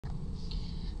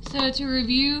So to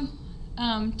review,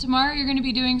 tomorrow you're going to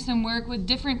be doing some work with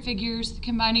different figures,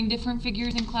 combining different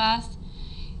figures in class.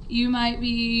 You might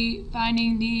be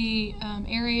finding the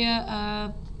area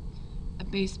of a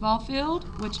baseball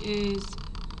field, which is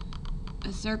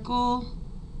a circle.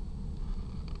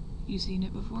 You've seen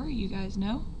it before, you guys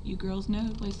know, you girls know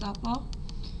who play softball.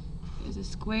 There's a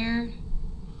square,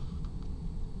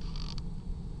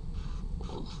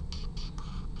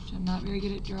 which I'm not very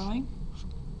good at drawing.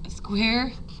 A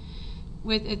square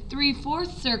with a 3/4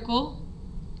 circle,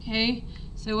 okay?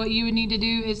 So what you would need to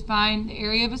do is find the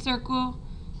area of a circle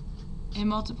and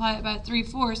multiply it by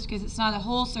 3/4 because it's not a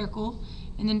whole circle,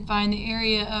 and then find the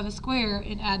area of a square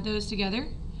and add those together.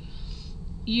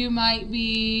 You might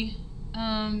be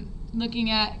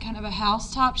looking at kind of a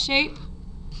housetop shape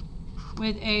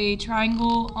with a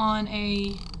triangle on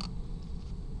a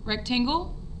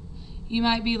rectangle. You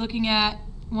might be looking at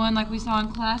one like we saw in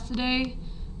class today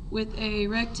with a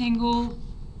rectangle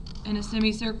and a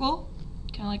semicircle,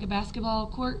 kind of like a basketball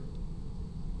court.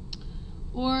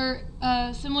 Or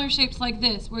similar shapes like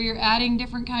this, where you're adding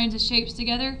different kinds of shapes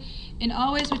together. And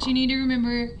always what you need to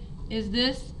remember is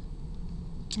this.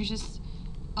 There's just,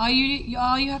 all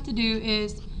you have to do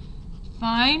is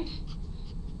find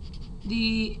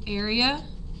the area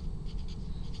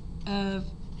of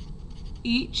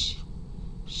each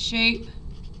shape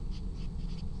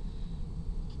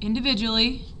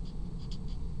individually,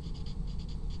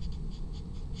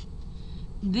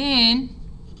 then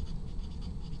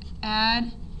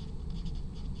add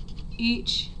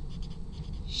each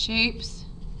shape's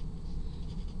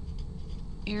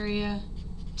area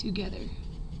together,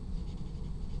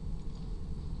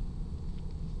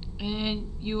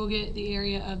 and you will get the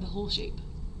area of the whole shape.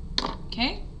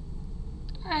 Okay?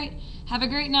 Alright, have a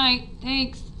great night.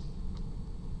 Thanks.